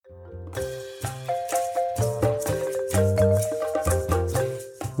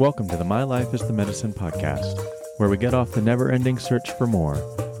Welcome to the My Life is the Medicine podcast, where we get off the never-ending search for more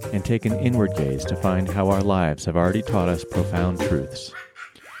and take an inward gaze to find how our lives have already taught us profound truths.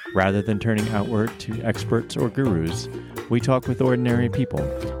 Rather than turning outward to experts or gurus, we talk with ordinary people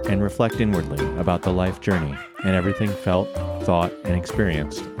and reflect inwardly about the life journey and everything felt, thought, and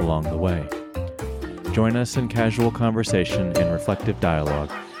experienced along the way. Join us in casual conversation and reflective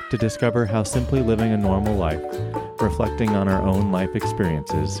dialogue to discover how simply living a normal life, reflecting on our own life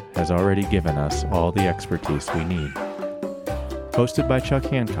experiences, has already given us all the expertise we need. Hosted by Chuck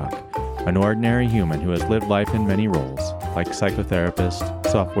Hancock, an ordinary human who has lived life in many roles, like psychotherapist,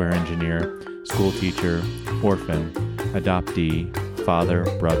 software engineer, school teacher, orphan, adoptee, father,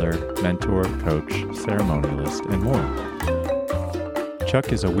 brother, mentor, coach, ceremonialist, and more.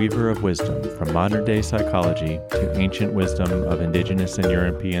 Chuck is a weaver of wisdom from modern-day psychology to ancient wisdom of indigenous and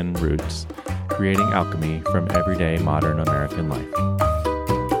European roots, creating alchemy from everyday modern American life.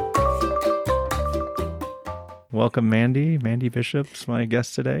 Welcome, Mandy. Mandy Bishop's my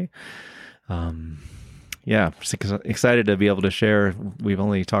guest today. Excited to be able to share. We've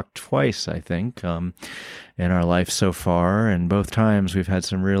only talked twice, I think, in our life so far, and both times we've had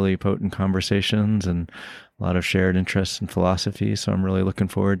some really potent conversations and a lot of shared interests and philosophy. So I'm really looking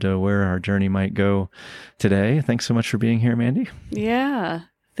forward to where our journey might go today. Thanks so much for being here, Mandy. Yeah,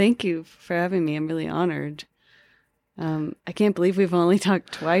 thank you for having me. I'm really honored. I can't believe we've only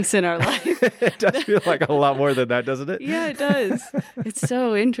talked twice in our life. It does feel like a lot more than that, doesn't it? Yeah, it does. It's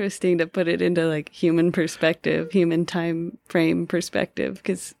so interesting to put it into like human perspective, human time frame perspective,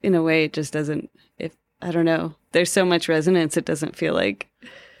 because in a way it just doesn't, I don't know, there's so much resonance, it doesn't feel like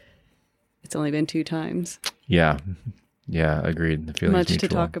it's only been 2 times. Yeah, agreed. The feeling's much mutual.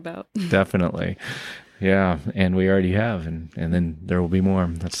 to talk about. Definitely. Yeah, and we already have, and then there will be more.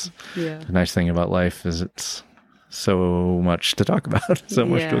 That's the nice thing about life is it's so much to talk about, so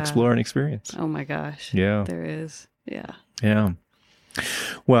much to explore and experience. Oh my gosh. Yeah. There is. Yeah. Yeah.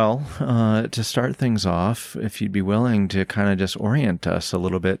 Well, to start things off, if you'd be willing to kind of just orient us a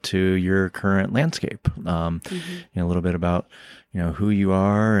little bit to your current landscape, a little bit about, who you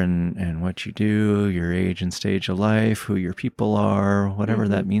are and what you do, your age and stage of life, who your people are, whatever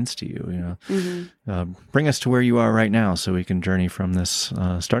that means to you, bring us to where you are right now so we can journey from this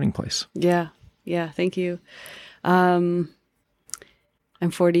starting place. Yeah. Yeah. Thank you. I'm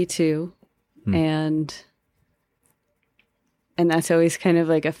 42 and that's always kind of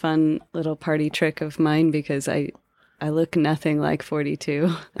like a fun little party trick of mine because I look nothing like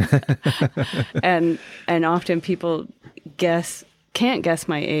 42. and often people can't guess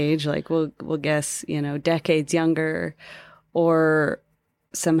my age. Like we'll guess, decades younger or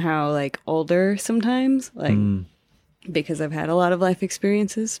somehow like older sometimes, like because I've had a lot of life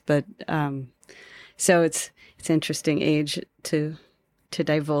experiences, but so it's interesting age to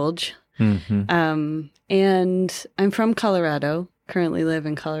divulge. And I'm from Colorado, currently live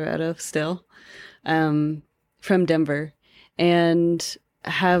in Colorado still, from Denver, and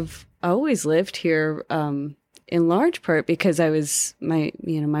have always lived here in large part because my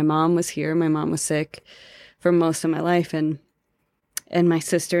mom was here. My mom was sick for most of my life, and my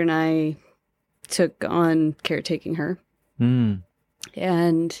sister and I took on caretaking her.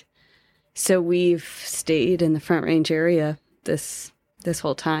 And so we've stayed in the Front Range area this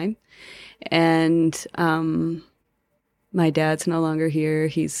whole time. And my dad's no longer here.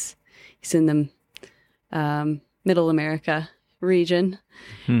 He's in the Middle America region.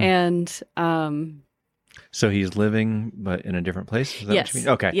 And so he's living, but in a different place? Is that yes. what you mean?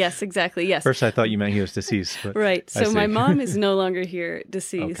 Okay. Yes, exactly. Yes. First, I thought you meant he was deceased. But right. So my mom is no longer here,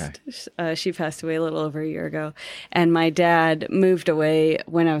 deceased. Okay. She passed away a little over a year ago. And my dad moved away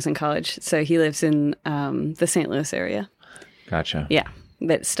when I was in college. So he lives in the St. Louis area. Gotcha. Yeah,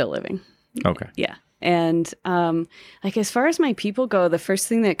 but still living. Okay. Yeah. And as far as my people go, the first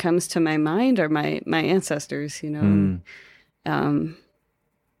thing that comes to my mind are my ancestors, who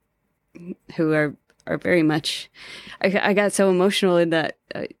are very much, I got so emotional in that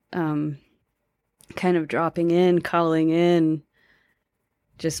kind of calling in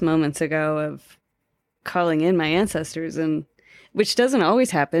just moments ago of calling in my ancestors, and which doesn't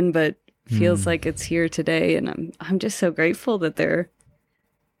always happen, but feels like it's here today. And I'm just so grateful that they're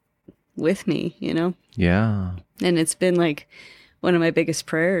with me, Yeah. And it's been like one of my biggest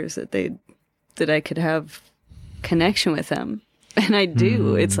prayers that I could have connection with them. And I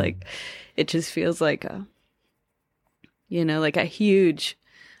do. It's like, it just feels like like a huge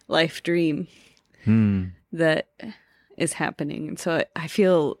life dream that is happening. And so I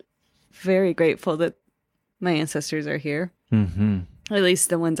feel very grateful that my ancestors are here. At least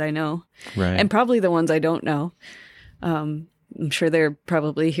the ones I know. Right. And probably the ones I don't know. I'm sure they're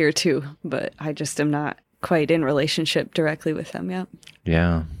probably here too, but I just am not quite in relationship directly with them yet.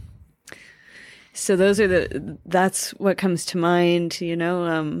 Yeah. So that's what comes to mind,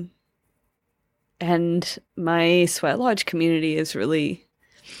 and my Sweat Lodge community is really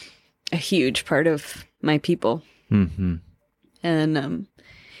a huge part of my people. Mm-hmm. And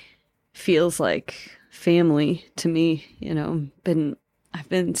feels like family to me. I've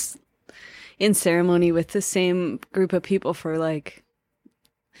been in ceremony with the same group of people for I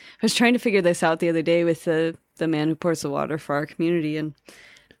was trying to figure this out the other day with the man who pours the water for our community, and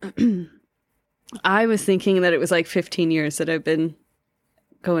I was thinking that it was 15 years that I've been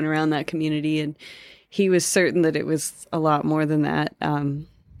going around that community, and he was certain that it was a lot more than that.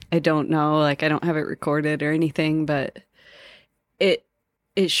 I don't know, I don't have it recorded or anything, but it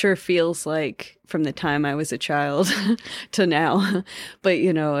sure feels like from the time I was a child to now. But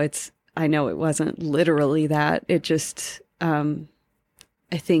I know it wasn't literally that. It just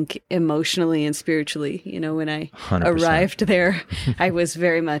I think emotionally and spiritually, when I 100%. arrived there, I was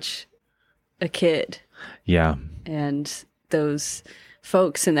very much a kid. Yeah. And those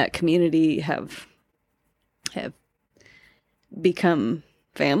folks in that community have become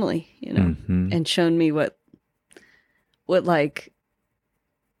family, and shown me what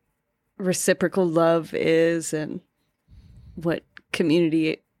reciprocal love is, and what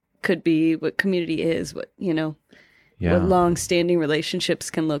community could be, what community is, what long-standing relationships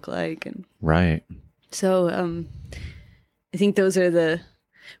can look like. And right. So I think those are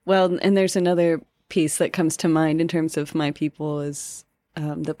and there's another piece that comes to mind in terms of my people is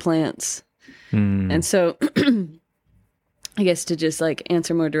the plants. And so I guess to just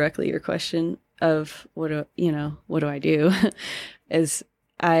answer more directly your question of what do I do is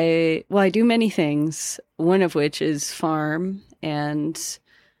I do many things, one of which is farm, and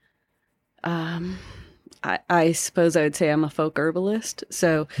I suppose I would say I'm a folk herbalist.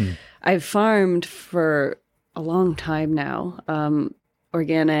 So I've farmed for a long time now,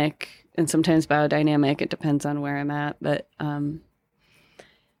 organic and sometimes biodynamic. It depends on where I'm at, but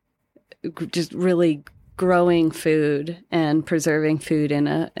just really growing food and preserving food in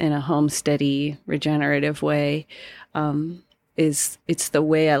a homesteady, regenerative way it's the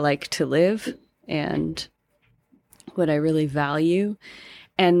way I like to live and what I really value.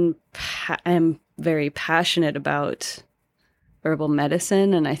 And I'm very passionate about herbal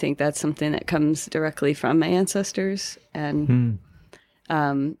medicine, and I think that's something that comes directly from my ancestors. And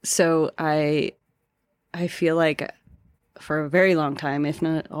so I feel like for a very long time, if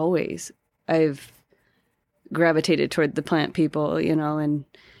not always, I've gravitated toward the plant people, and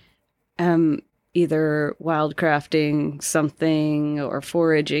either wildcrafting something or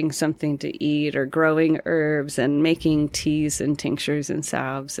foraging something to eat or growing herbs and making teas and tinctures and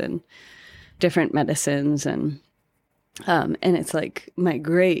salves and different medicines. And it's my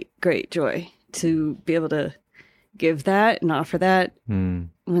great, great joy to be able to give that and offer that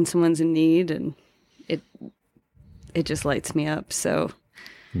when someone's in need, and it just lights me up. So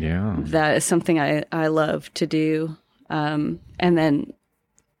yeah, that is something I love to do. And then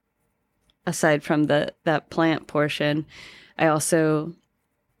aside from that plant portion, I also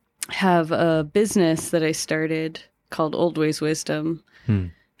have a business that I started called Old Ways Wisdom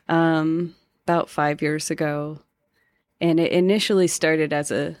about 5 years ago. And it initially started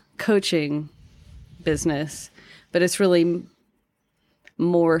as a coaching business, but it's really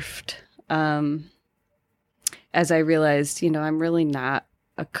morphed as I realized, I'm really not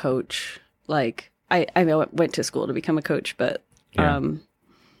a coach. I went to school to become a coach, but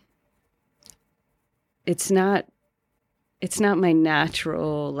it's not my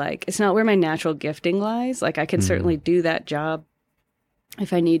natural, it's not where my natural gifting lies. I can certainly do that job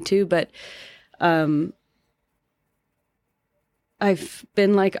if I need to, but I've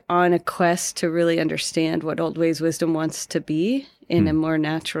been on a quest to really understand what Old Ways Wisdom wants to be in a more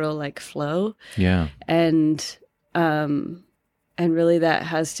natural flow. Yeah. And really that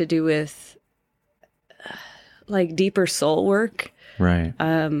has to do with deeper soul work. Right.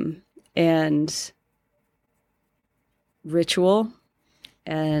 And ritual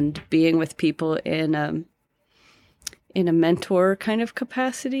and being with people in a mentor kind of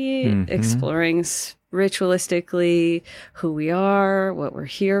capacity, exploring ritualistically who we are, what we're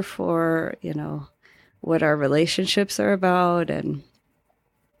here for, what our relationships are about, and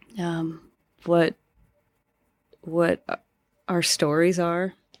what our stories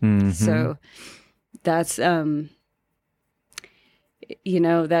are. So that's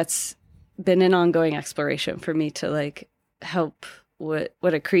that's been an ongoing exploration for me to help what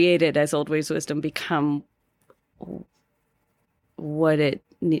I created as Old Ways Wisdom become what it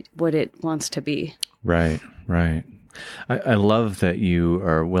wants to be. Right. I love that you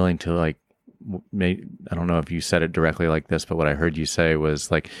are willing to like, I don't know if you said it directly like this, but what I heard you say was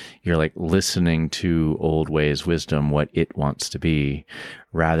like, you're like listening to old ways wisdom, what it wants to be,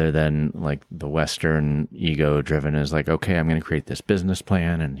 rather than like the Western ego driven is like, okay, I'm going to create this business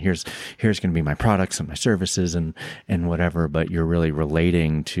plan and here's going to be my products and my services and whatever. But you're really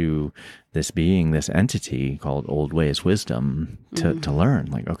relating to this being, this entity called old ways wisdom to learn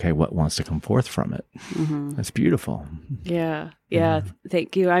like, okay, what wants to come forth from it. That's beautiful. Yeah.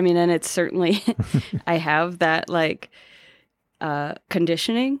 Thank you. I mean, and it's certainly, I have that like,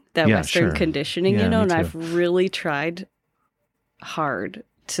 conditioning, that Western conditioning, Yeah, and me too. I've really tried hard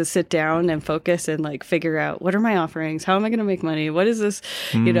to sit down and focus and like figure out what are my offerings? How am I going to make money? What is this?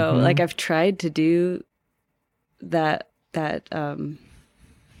 Like I've tried to do that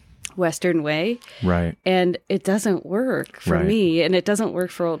Western way. Right. And it doesn't work for me, and it doesn't work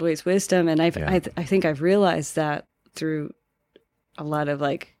for Old Ways Wisdom. And I think I've realized that through a lot of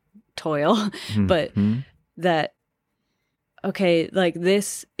like toil, but that, okay, like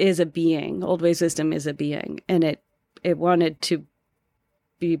this is a being, Old Ways Wisdom is a being, and it wanted to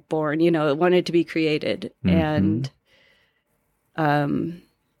be born, it wanted to be created. And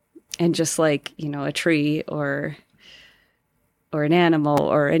just like, a tree or an animal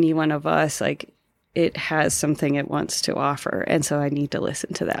or any one of us, like it has something it wants to offer. And so I need to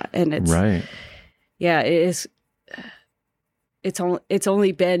listen to that. And it's, it is, it's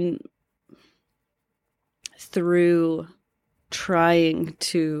only been through trying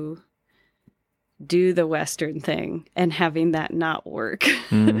to do the Western thing and having that not work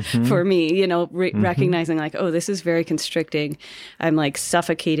for me, recognizing like, oh, this is very constricting. I'm like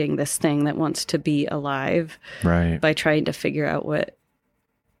suffocating this thing that wants to be alive by trying to figure out what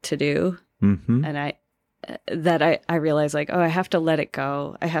to do. And I realized like, oh, I have to let it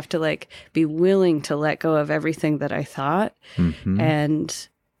go. I have to like be willing to let go of everything that I thought and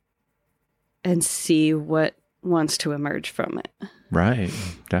see what wants to emerge from it. Right.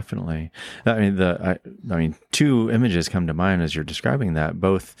 Definitely. I mean, two images come to mind as you're describing that,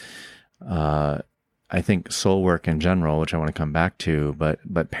 both, I think soul work in general, which I want to come back to, but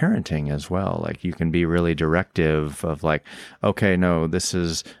parenting as well. Like you can be really directive of like, okay, no, this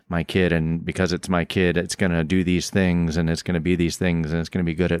is my kid. And because it's my kid, it's going to do these things and it's going to be these things and it's going to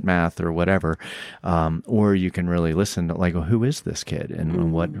be good at math or whatever. Or you can really listen to like, well, who is this kid?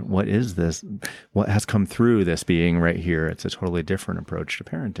 And what is this? What has come through this being right here? It's a totally different approach to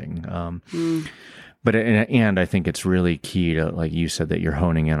parenting. But, and I think it's really key to, like you said, that you're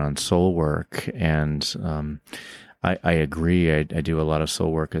honing in on soul work. And I agree. I do a lot of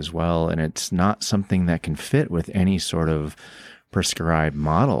soul work as well. And it's not something that can fit with any sort of prescribed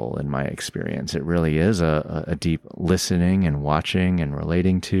model in my experience. It really is a deep listening and watching and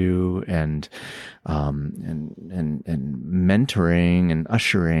relating to and mentoring and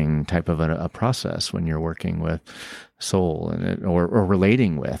ushering type of a process when you're working with soul and or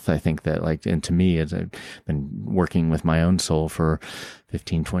relating with. I think that like, and to me, as I've been working with my own soul for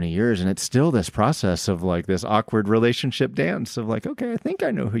 15, 20 years, and it's still this process of like this awkward relationship dance of like, okay, I think I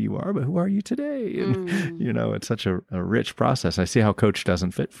know who you are, but who are you today? And, it's such a rich process. I see how coach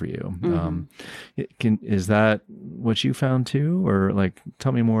doesn't fit for you. Is that what you found too? Or like,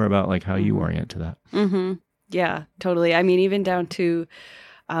 tell me more about like how you orient to that. Yeah, totally. I mean, even down to,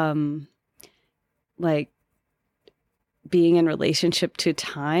 like, being in relationship to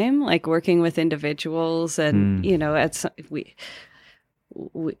time, like working with individuals and,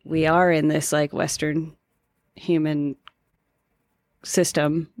 we are in this like Western human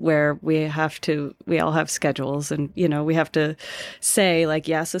system where we all have schedules and, we have to say like,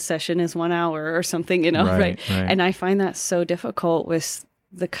 yes, a session is 1 hour or something, right. And I find that so difficult with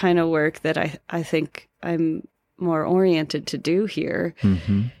the kind of work that I think I'm more oriented to do here.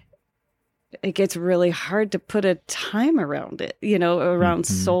 It gets really hard to put a time around it, around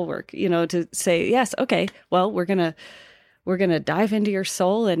soul work, to say, yes, okay, well, we're going to dive into your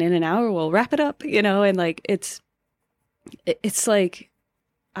soul and in an hour we'll wrap it up, and like, it's like,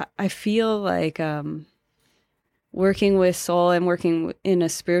 I feel like, working with soul and working in a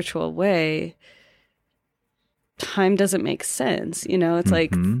spiritual way, time doesn't make sense. It's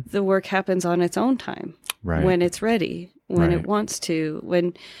like the work happens on its own time when it's ready. When it wants to,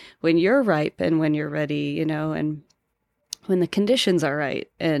 when you're ripe and when you're ready, and when the conditions are right.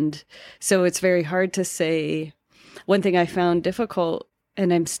 And so it's very hard to say. One thing I found difficult,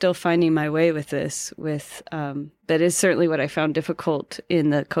 and I'm still finding my way with this, that is certainly what I found difficult in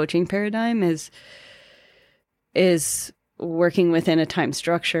the coaching paradigm is working within a time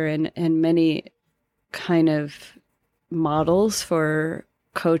structure and many kind of models for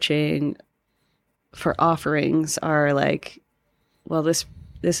coaching for offerings are like, well, this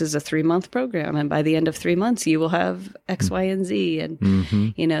is a 3-month program, and by the end of 3 months, you will have X, Y, and Z, and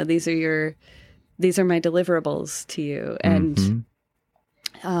these are my deliverables to you, and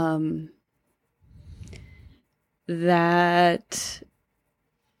that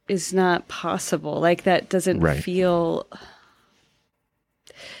is not possible. Like that doesn't feel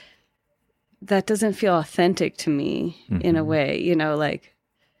authentic to me in a way, like.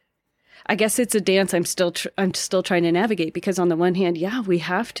 I guess it's a dance I'm still trying to navigate, because on the one hand, we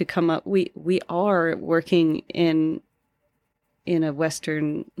have to come up. We are working in a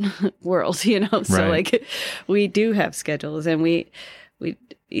Western world, so like we do have schedules, and we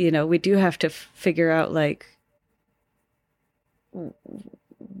do have to figure out like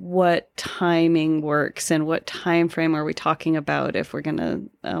what timing works and what time frame are we talking about if we're going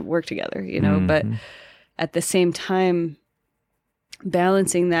to work together, but at the same time,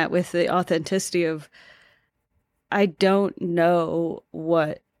 balancing that with the authenticity of, I don't know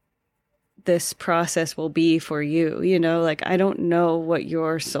what this process will be for you, like I don't know what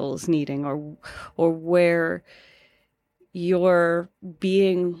your soul's needing or where your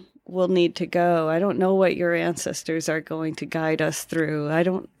being will need to go. I don't know what your ancestors are going to guide us through. I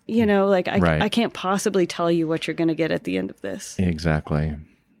don't, I can't possibly tell you what you're going to get at the end of this. Exactly.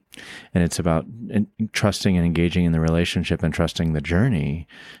 And it's about trusting and engaging in the relationship and trusting the journey.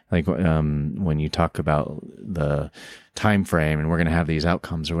 Like when you talk about the time frame and we're going to have these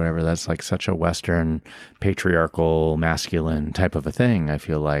outcomes or whatever, that's like such a Western patriarchal masculine type of a thing. I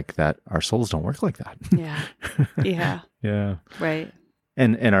feel like that our souls don't work like that. Yeah. Yeah. Yeah. Right.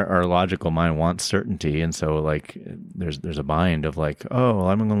 And our logical mind wants certainty. And so like there's a bind of like, oh, well,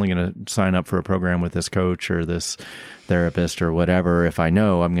 I'm only going to sign up for a program with this coach or this therapist or whatever if I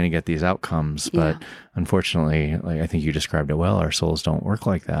know I'm going to get these outcomes. But unfortunately, like I think you described it well, our souls don't work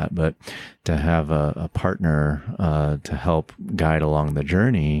like that. But to have a partner to help guide along the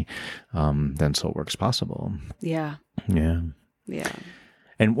journey, then soul work's possible. Yeah. Yeah. Yeah.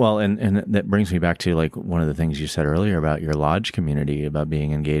 And well, and that brings me back to like one of the things you said earlier about your lodge community, about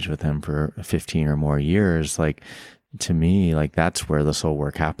being engaged with them for 15 or more years. Like to me, like that's where the soul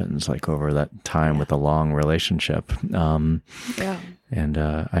work happens, like over that time with a long relationship. And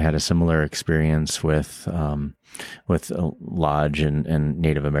I had a similar experience with lodge and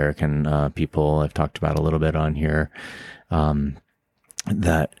Native American people. I've talked about a little bit on here.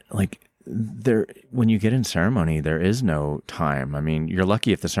 That like, when you get in ceremony, there is no time. I mean, you're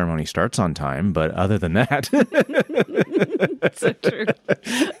lucky if the ceremony starts on time, but other than that, that's so true.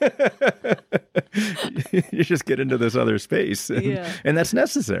 You just get into this other space, and that's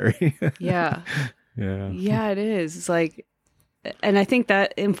necessary. Yeah, it is. It's like, and I think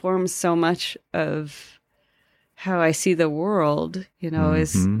that informs so much of how I see the world.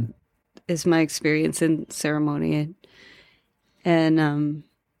 Is my experience in ceremony, and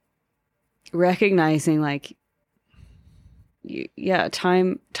recognizing like,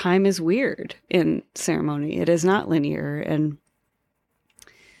 time is weird in ceremony. It is not linear. And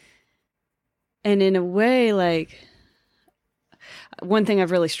in a way, like one thing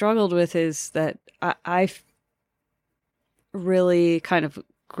I've really struggled with is that I've really kind of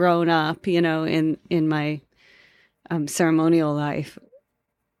grown up, in my ceremonial life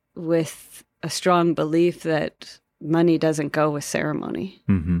with a strong belief that money doesn't go with ceremony.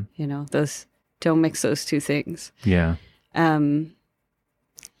 Those don't mix those two things. Yeah. And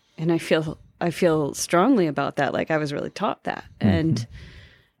I feel strongly about that. Like I was really taught that. And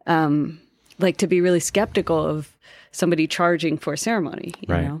like to be really skeptical of somebody charging for ceremony, you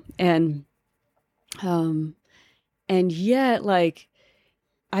know? And yet like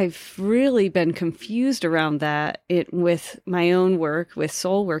I've really been confused around that with my own work, with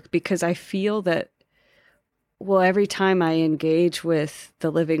soul work, because I feel that, well, every time I engage with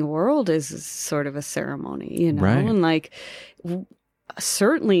the living world is sort of a ceremony, and like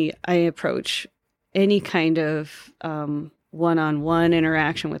certainly I approach any kind of one-on-one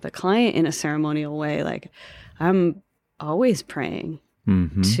interaction with a client in a ceremonial way. Like I'm always praying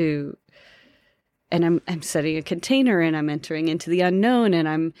to, and I'm setting a container and I'm entering into the unknown, and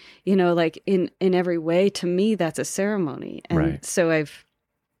I'm, like in every way, to me, that's a ceremony. And so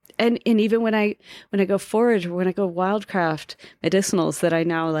And even when I go forage, or when I go wildcraft medicinals that I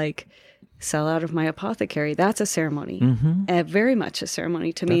now like sell out of my apothecary, that's a ceremony, very much a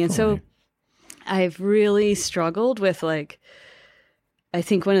ceremony to me. And so I've really struggled with like, I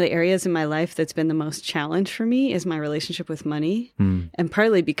think one of the areas in my life that's been the most challenge for me is my relationship with money. And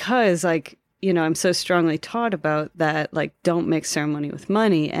partly because like, I'm so strongly taught about that, like don't mix ceremony with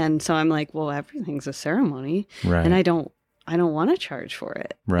money. And so I'm like, well, everything's a ceremony, and I don't want to charge for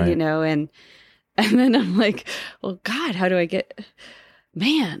it, and And then I'm like, well, God, how do I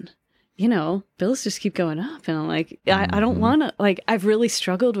man, bills just keep going up. And I'm like, I don't want to, like, I've really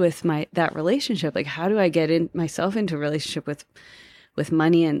struggled with that relationship. Like, how do I get myself into a relationship with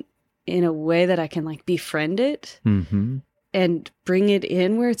money and in a way that I can like befriend it and bring it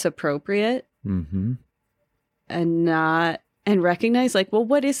in where it's appropriate and recognize like, well,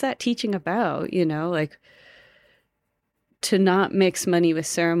 what is that teaching about? Like to not mix money with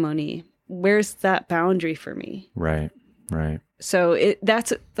ceremony. Where's that boundary for me? Right. So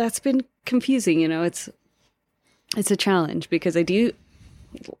that's been confusing. It's a challenge because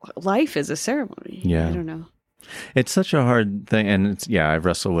life is a ceremony. Yeah. I don't know. It's such a hard thing. And I've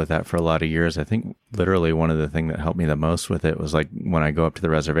wrestled with that for a lot of years. I think literally one of the things that helped me the most with it was like when I go up to the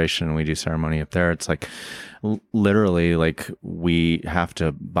reservation and we do ceremony up there, it's like literally like we have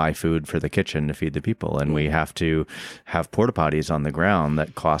to buy food for the kitchen to feed the people. And we have to have porta potties on the ground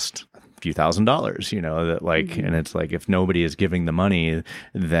that cost few $1,000s, that like, and it's like, if nobody is giving the money,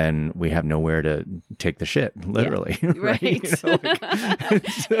 then we have nowhere to take the shit, literally. Yeah. Right.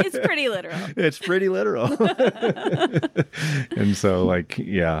 It's pretty literal. It's pretty literal. And so like,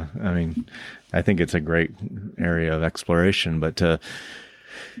 I mean, I think it's a great area of exploration, but to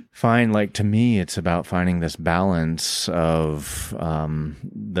find, like, to me, it's about finding this balance of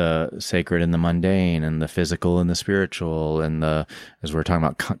the sacred and the mundane and the physical and the spiritual and as we're talking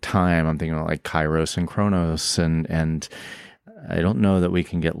about time, I'm thinking about like Kairos and Chronos, and I don't know that we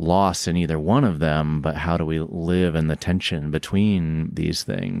can get lost in either one of them, but how do we live in the tension between these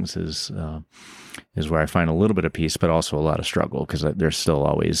things is where I find a little bit of peace, but also a lot of struggle because there's still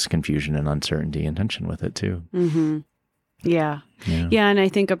always confusion and uncertainty and tension with it too. Mm-hmm. Yeah. And I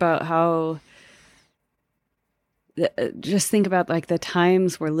think about how, just think about like the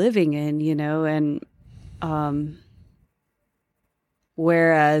times we're living in, and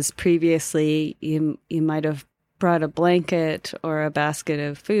whereas previously you might have brought a blanket or a basket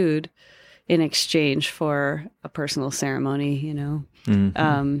of food in exchange for a personal ceremony,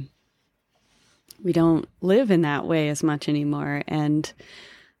 we don't live in that way as much anymore. And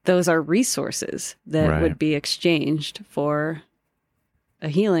those are resources that would be exchanged for a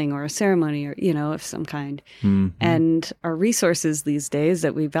healing or a ceremony or, of some kind. And our resources these days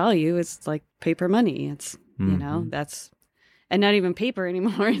that we value is like paper money. It's, that's, and not even paper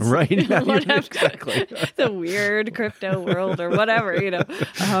anymore. It's, right. Yeah, exactly. The weird crypto world or whatever,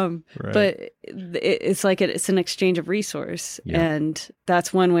 but it's like it's an exchange of resource. Yeah. And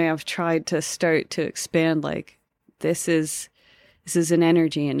that's one way I've tried to start to expand, like, this is an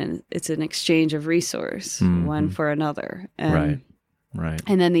energy and it's an exchange of resource, one for another. And, right.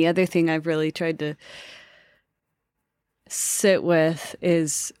 And then the other thing I've really tried to sit with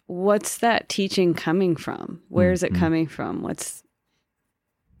is, what's that teaching coming from? Where is it coming from? What's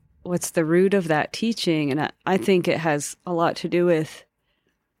the root of that teaching? And I think it has a lot to do with,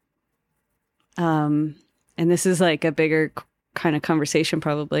 and this is like a bigger kind of conversation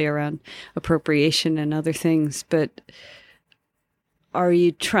probably around appropriation and other things, but are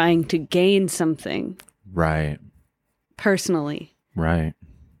you trying to gain something? Right. Personally. Right.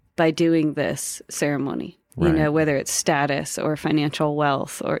 By doing this ceremony, whether it's status or financial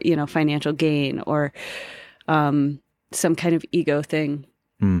wealth or, financial gain or some kind of ego thing.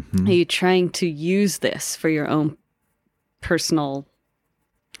 Are you trying to use this for your own personal,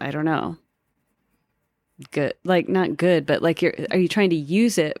 I don't know, good, like not good, but like are you trying to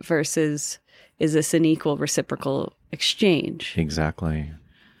use it versus is this an equal reciprocal exchange? Exactly.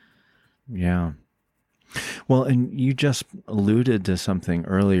 Yeah. Well, and you just alluded to something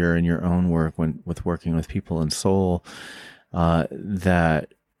earlier in your own work with working with people in soul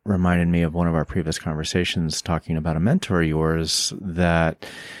that reminded me of one of our previous conversations talking about a mentor of yours that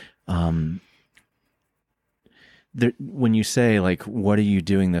when you say, like, what are you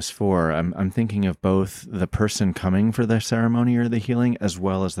doing this for? I'm thinking of both the person coming for the ceremony or the healing as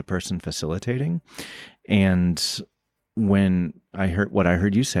well as the person facilitating. And when what I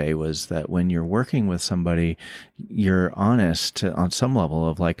heard you say was that when you're working with somebody, you're honest on some level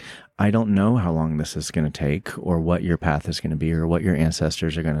of like, I don't know how long this is going to take or what your path is going to be or what your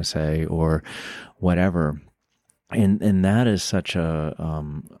ancestors are going to say or whatever. And that is such a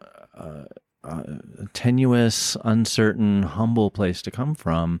tenuous, uncertain, humble place to come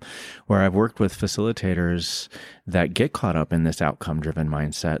from, where I've worked with facilitators that get caught up in this outcome-driven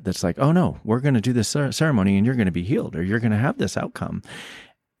mindset that's like, oh no, we're going to do this ceremony and you're going to be healed or you're going to have this outcome.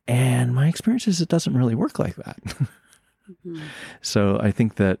 And my experience is it doesn't really work like that. So I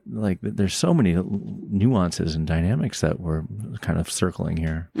think that like there's so many nuances and dynamics that we're kind of circling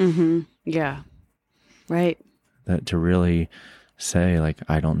here. Yeah. Right. That to really say like,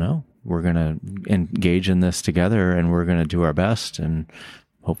 I don't know. we're going to engage in this together, and we're going to do our best, and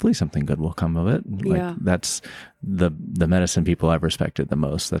hopefully something good will come of it. Like, that's the medicine people I've respected the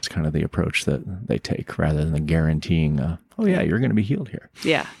most. That's kind of the approach that they take, rather than guaranteeing, oh yeah, you're going to be healed here.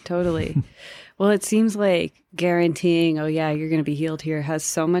 Yeah, totally. Well, it seems like guaranteeing, oh yeah, you're going to be healed here, has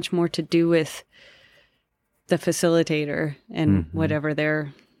so much more to do with the facilitator and whatever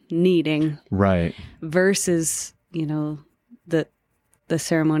they're needing. Right. Versus, the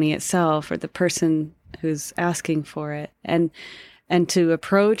ceremony itself or the person who's asking for it. And to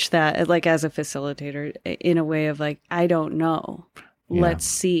approach that, like, as a facilitator, in a way of like, I don't know. Yeah. Let's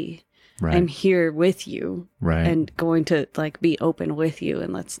see. Right. I'm here with you. Right. And going to like be open with you,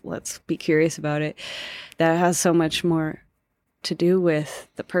 and let's be curious about it. That has so much more to do with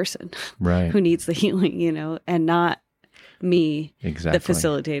the person who needs the healing, and not me, the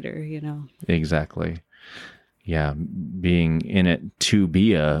facilitator, Exactly. Yeah, being in it to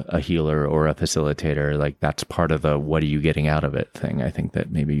be a healer or a facilitator, like, that's part of the what are you getting out of it thing, I think, that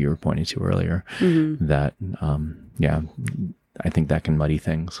maybe you were pointing to earlier. That, I think that can muddy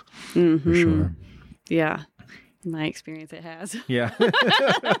things for sure. Yeah. In my experience, it has. Yeah.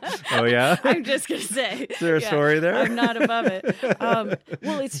 Oh, yeah? I'm just going to say. Is there a story there? I'm not above it.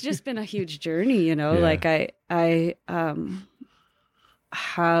 Well, it's just been a huge journey, like I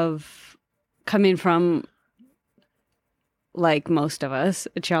have come in from, like most of us,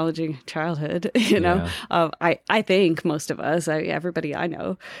 a challenging childhood, I think most of us, everybody I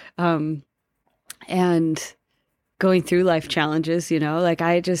know, and going through life challenges, like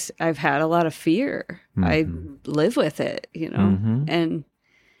I've had a lot of fear. I live with it, and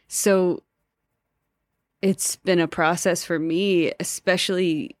so it's been a process for me,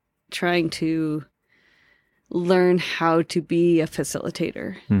 especially trying to learn how to be a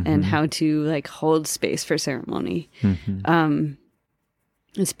facilitator and how to like hold space for ceremony.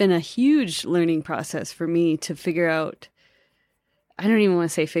 It's been a huge learning process for me to figure out, I don't even want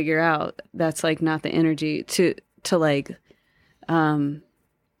to say figure out, that's like not the energy, to like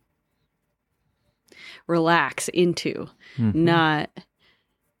relax into not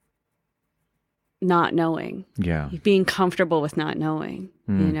knowing. Yeah. Being comfortable with not knowing,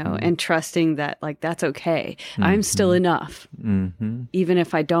 and trusting that like that's okay. I'm still enough. Even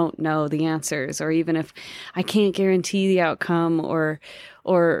if I don't know the answers, or even if I can't guarantee the outcome, or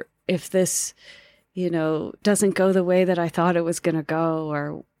if this, doesn't go the way that I thought it was going to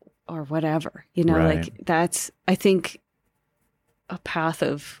go, or whatever, like that's, I think, a path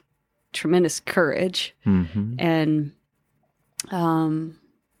of tremendous courage and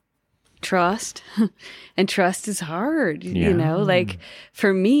trust. And trust is hard, like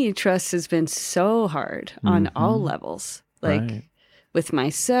for me, trust has been so hard on all levels, like with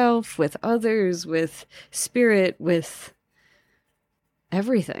myself, with others, with spirit, with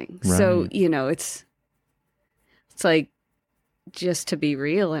everything. So, it's like, just to be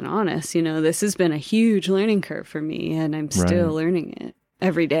real and honest, this has been a huge learning curve for me, and I'm still learning it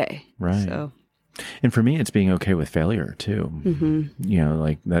every day. Right. So. And for me, it's being okay with failure too.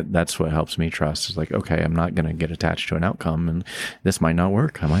 Like that's what helps me trust, is like, okay, I'm not going to get attached to an outcome, and this might not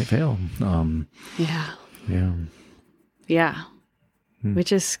work. I might fail. Yeah.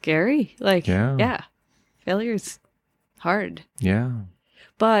 Which is scary. Like, failure is hard. Yeah.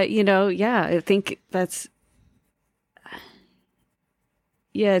 But, I think that's,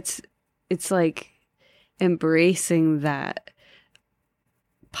 it's like embracing that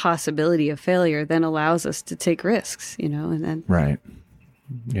possibility of failure then allows us to take risks, and then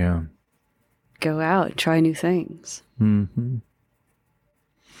go out and try new things.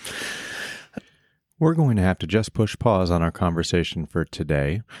 We're going to have to just push pause on our conversation for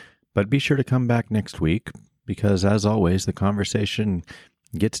today, but be sure to come back next week, because as always, the conversation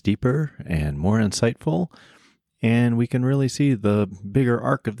gets deeper and more insightful, and we can really see the bigger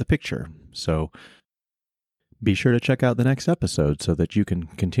arc of the picture. So be sure to check out the next episode so that you can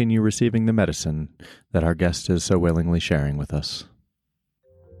continue receiving the medicine that our guest is so willingly sharing with us.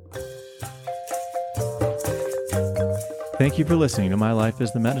 Thank you for listening to My Life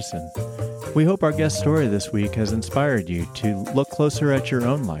is the Medicine. We hope our guest story this week has inspired you to look closer at your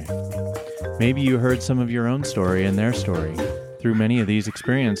own life. Maybe you heard some of your own story and their story. Through many of these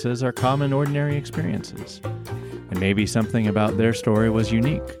experiences are common, ordinary experiences. And maybe something about their story was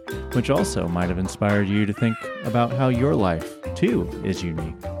unique, which also might have inspired you to think about how your life, too, is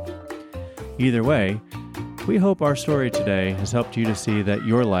unique. Either way, we hope our story today has helped you to see that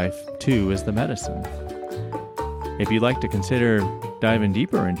your life, too, is the medicine. If you'd like to consider diving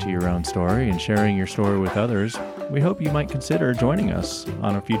deeper into your own story and sharing your story with others, we hope you might consider joining us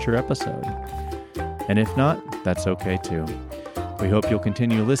on a future episode. And if not, that's okay, too. We hope you'll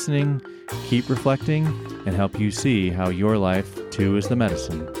continue listening, keep reflecting, and help you see how your life, too, is the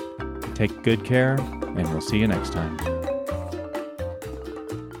medicine. Take good care, and we'll see you next time.